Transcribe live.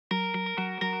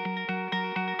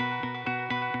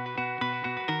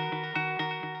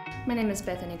My name is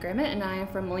Bethany and I am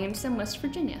from Williamson, West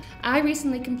Virginia. I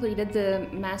recently completed the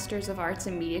Masters of Arts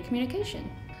in Media Communication.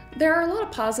 There are a lot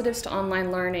of positives to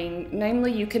online learning.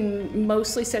 Namely, you can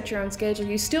mostly set your own schedule.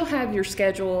 You still have your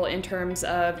schedule in terms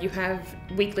of you have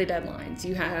weekly deadlines,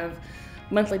 you have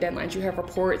monthly deadlines, you have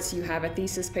reports, you have a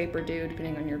thesis paper due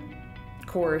depending on your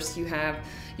course, you have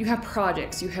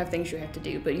projects, you have things you have to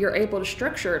do, but you're able to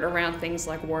structure it around things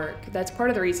like work. That's part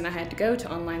of the reason I had to go to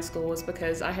online school, was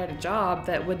because I had a job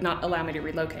that would not allow me to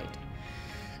relocate.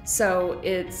 So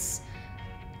it's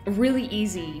really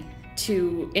easy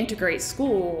to integrate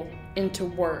school into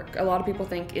work. A lot of people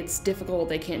think it's difficult,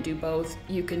 they can't do both.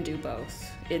 You can do both.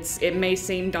 It may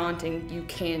seem daunting, you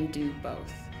can do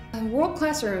both. World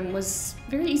Classroom was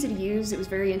very easy to use, it was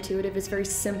very intuitive, it's very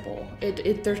simple.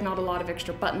 There's not a lot of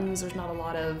extra buttons, there's not a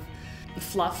lot of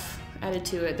fluff added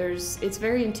to it. It's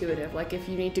very intuitive. Like if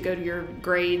you need to go to your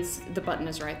grades, the button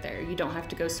is right there. You don't have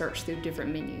to go search through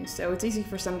different menus. So it's easy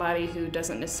for somebody who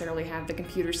doesn't necessarily have the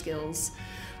computer skills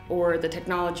or the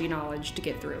technology knowledge to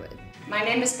get through it. My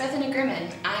name is Bethany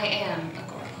and I am a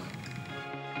girl.